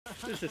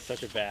This is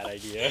such a bad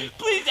idea.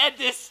 Please end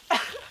this.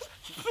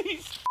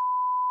 Please.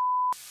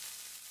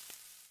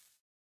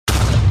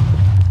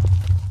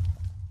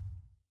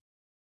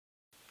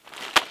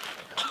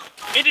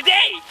 And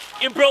today,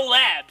 in Bro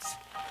Labs,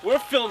 we're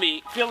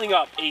filling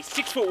up a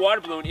 6-foot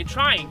water balloon and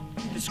trying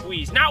to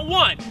squeeze not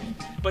one,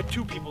 but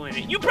 2 people in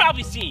it. You've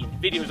probably seen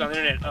videos on the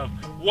internet of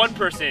one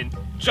person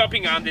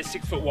jumping on this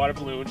 6-foot water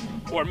balloon,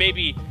 or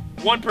maybe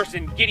one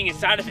person getting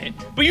inside of it,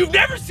 but you've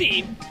never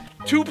seen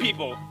 2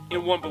 people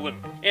in one balloon.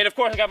 And of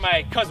course, I got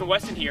my cousin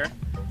Weston here,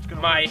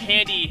 my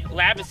handy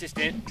lab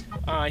assistant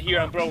here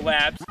on Bro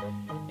Labs.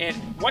 And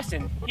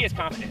Weston, he has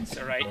confidence,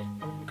 all right?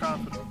 I'm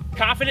confident.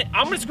 Confident?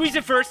 I'm gonna squeeze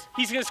it first.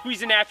 He's gonna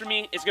squeeze in after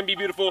me. It's gonna be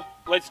beautiful.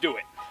 Let's do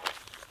it.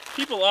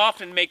 People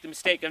often make the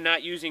mistake of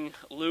not using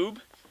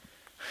lube.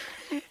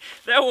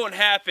 That won't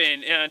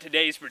happen in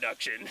today's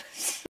production.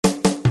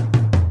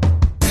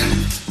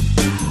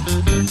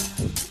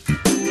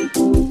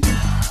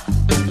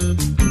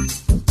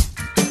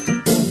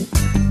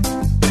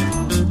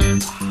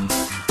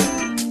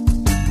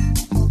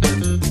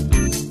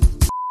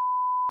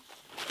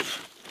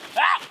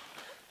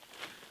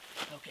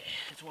 Okay,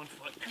 it's 1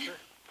 foot.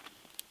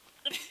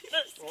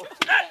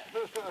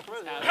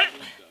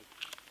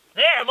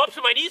 There, I'm up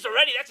to my knees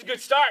already. That's a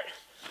good start.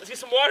 Let's get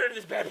some water in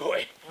this bad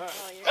boy.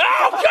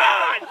 Oh,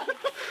 God!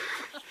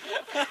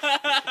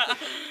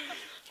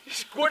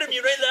 Squirted me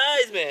right in the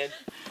eyes, man.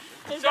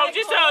 So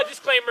just a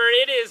disclaimer,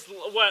 it is,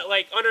 what,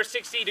 like under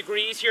 60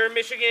 degrees here in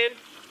Michigan.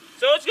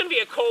 So it's going to be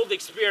a cold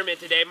experiment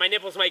today. My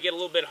nipples might get a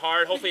little bit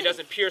hard. Hopefully it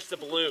doesn't pierce the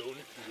balloon.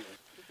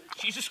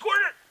 She's a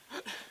squirter.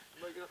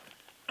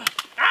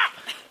 Ah!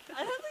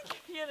 I don't think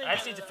you're gonna I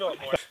just need to fill it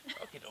more.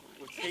 Okay,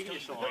 What's taking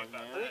so long,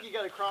 man? I think you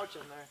gotta crouch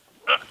in there.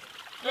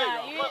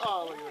 Yeah, you.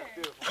 Oh, look at that.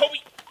 Beautiful. Kobe!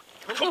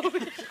 Kobe!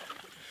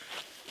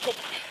 Kobe!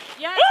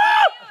 Yeah.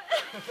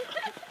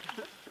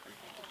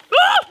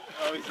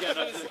 Oh, he's got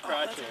up to the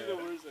crotch.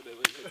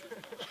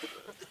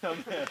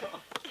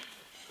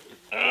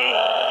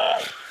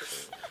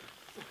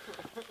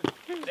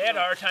 They had a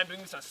hard time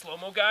doing this on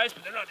slow-mo, guys,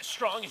 but they're not as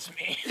strong as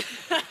me.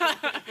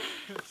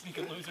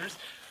 Sneaking losers.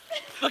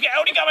 Look, I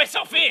already got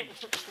myself in.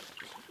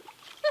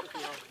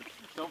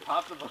 Don't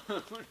pop the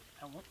balloon.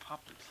 I won't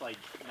pop it. It's like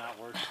not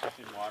work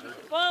in water.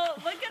 Well,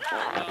 look it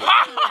up.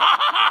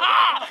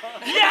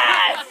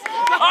 Yes!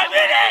 I'm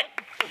in it!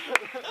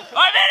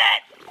 I'm in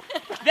it!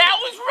 That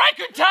was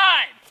record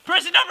time!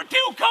 Person number 2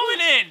 coming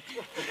in!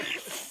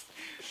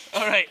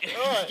 All right,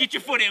 get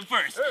your foot in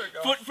first.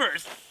 Foot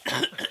first.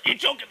 You're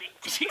choking me.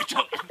 You're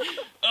choking me.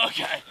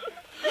 Okay.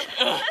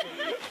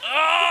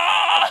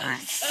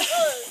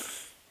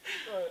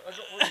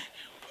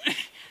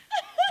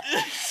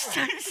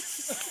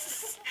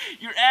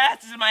 Your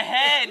ass is in my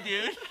head,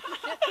 dude.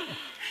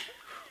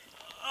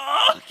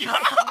 Oh,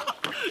 God.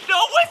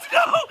 No, Wes,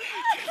 no!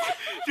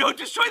 Don't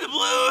destroy the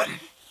balloon.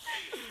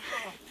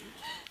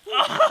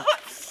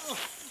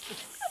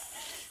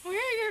 Where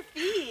are your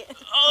feet?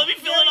 Oh, let me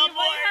fill it up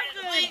more.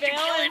 Please, you're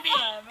killing me.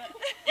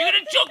 You're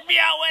gonna choke me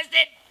out,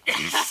 Weston.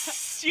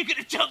 You're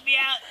gonna choke me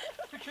out.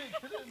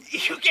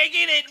 You can't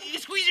get it. You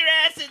squeeze your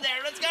ass in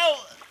there. Let's go.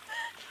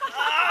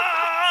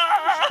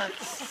 Ah!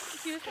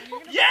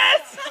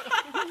 Yes!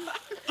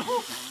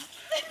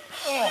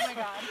 Oh my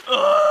God.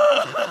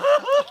 Oh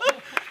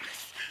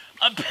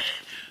my God.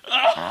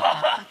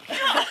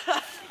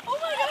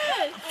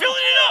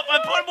 Filling it up.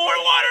 I'm putting more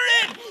water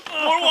in.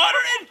 More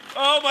water in.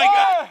 Oh my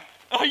God.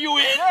 Are you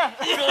in?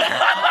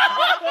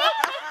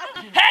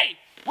 Hey,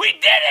 we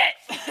did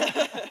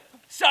it!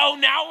 So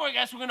now I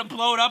guess we're gonna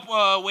blow it up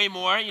way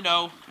more. You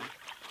know,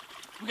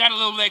 we got a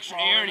little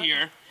extra air in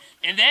here,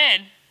 and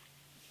then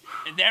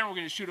we're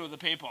gonna shoot it with a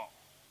paintball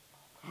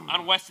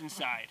on Weston's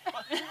side.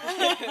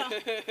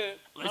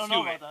 Let's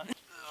do it.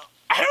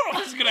 I don't know if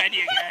this is a good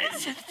idea,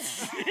 guys.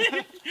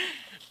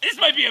 This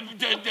might be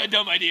a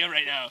dumb idea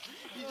right now.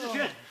 He's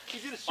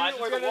gonna shoot it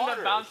where the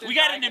water is. We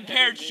got an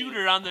impaired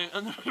shooter on the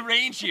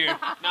range here.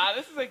 Nah,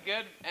 this is a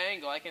good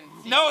angle. I can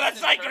see. No, that's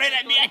not great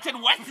at me. I said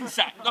Weston's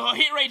side. No,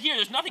 hit right here.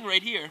 There's nothing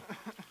right here.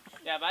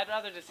 Yeah, but I'd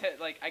rather just hit,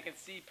 like, I can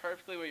see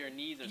perfectly where your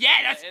knees are.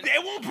 Yeah, splitting.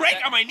 it won't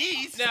break on my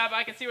knees. No, but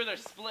I can see where they're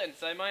splitting,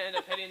 so I might end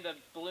up hitting the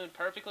balloon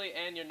perfectly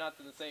and your nuts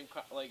in the same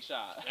like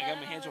shot. I got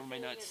my hands over my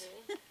nuts.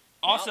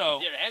 Also,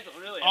 Your hands are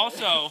really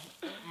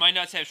my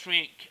nuts have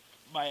shrank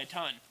by a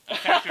ton, a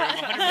factor of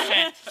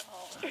 100%.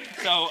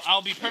 So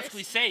I'll be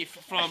perfectly safe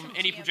from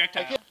any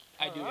projectile.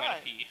 I do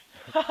gotta pee.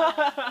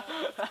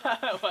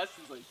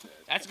 Weston's like this.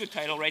 That's a good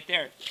title right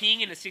there.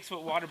 Peeing in a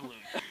 6-foot water balloon.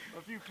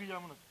 If you pee,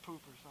 I'm gonna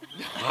poop or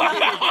something.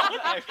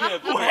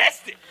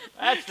 Weston!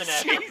 That's the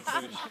next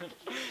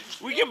Jesus.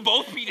 We can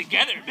both pee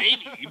together,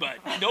 maybe, but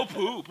no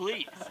poo,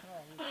 please.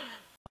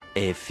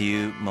 A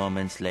few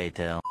moments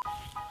later.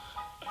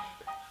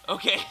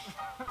 Okay,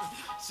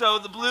 so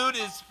the balloon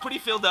is pretty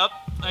filled up.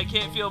 I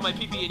can't feel my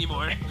pee-pee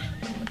anymore.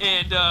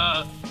 And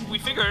we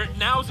figure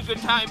now's a good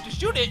time to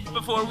shoot it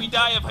before we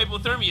die of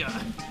hypothermia.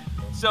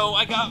 So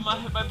I got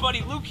my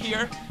buddy Luke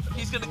here.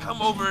 He's gonna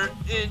come over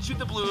and shoot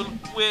the balloon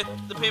with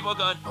the paintball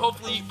gun,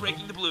 hopefully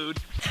breaking the balloon.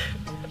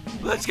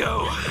 Let's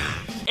go.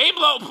 Aim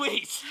low,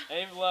 please.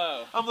 Aim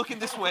low. I'm looking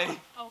this way.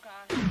 Oh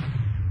god.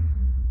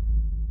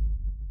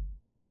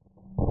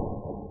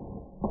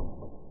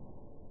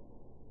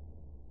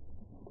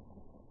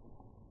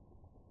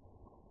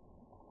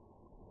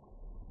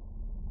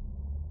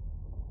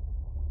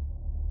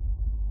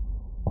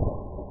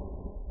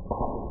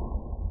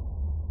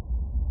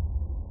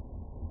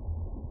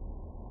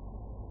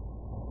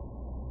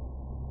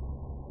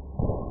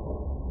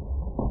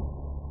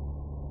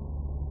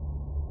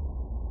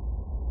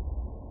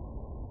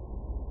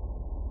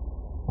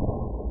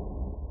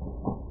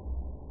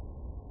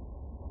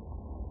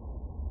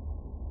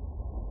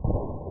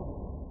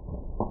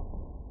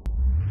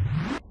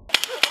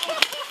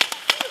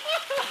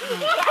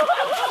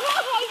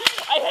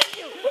 I hate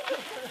you.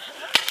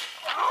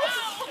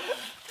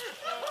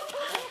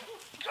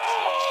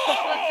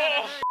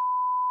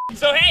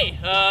 So hey,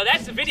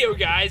 that's the video,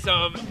 guys.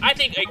 I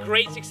think a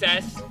great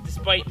success,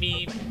 despite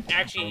me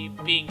actually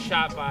being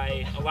shot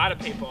by a lot of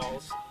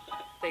paintballs,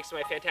 thanks to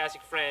my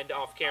fantastic friend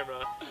off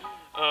camera,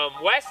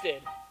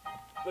 Weston.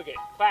 Look at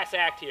class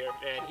act here,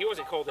 and he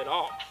wasn't cold at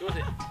all. He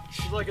wasn't.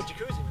 She's like a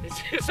jacuzzi, man.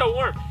 It's so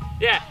warm.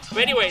 Yeah.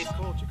 But anyways,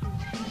 Cold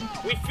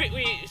jacuzzi.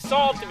 we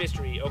solved the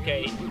mystery.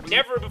 Okay.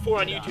 Never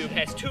before on YouTube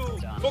has two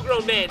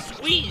full-grown men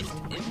squeezed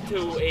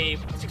into a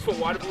 6-foot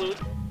water balloon.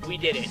 We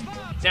did it.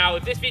 Now,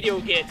 if this video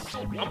gets,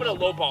 I'm gonna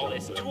lowball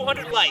this,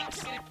 200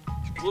 likes,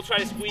 we'll try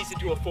to squeeze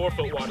into a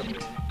 4-foot water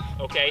balloon.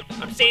 Okay?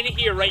 I'm saying it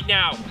here right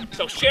now.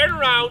 So share it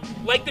around,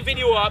 like the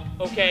video up,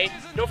 okay?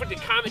 Don't forget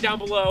to comment down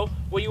below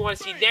what you want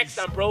to see next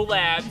on Bro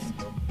Labs.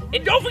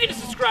 And don't forget to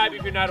subscribe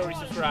if you're not already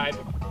subscribed.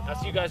 I'll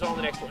see you guys all in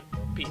the next one.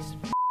 Peace.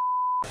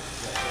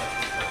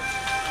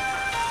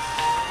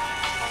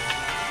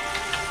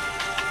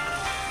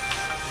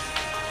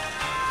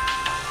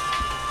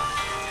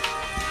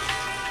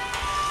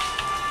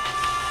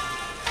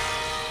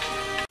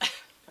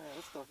 Yeah,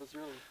 this stuff is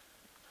really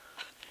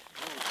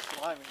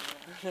slimy.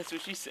 That's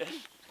what she said.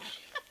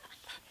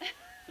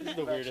 This is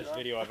the weirdest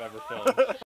video I've ever filmed.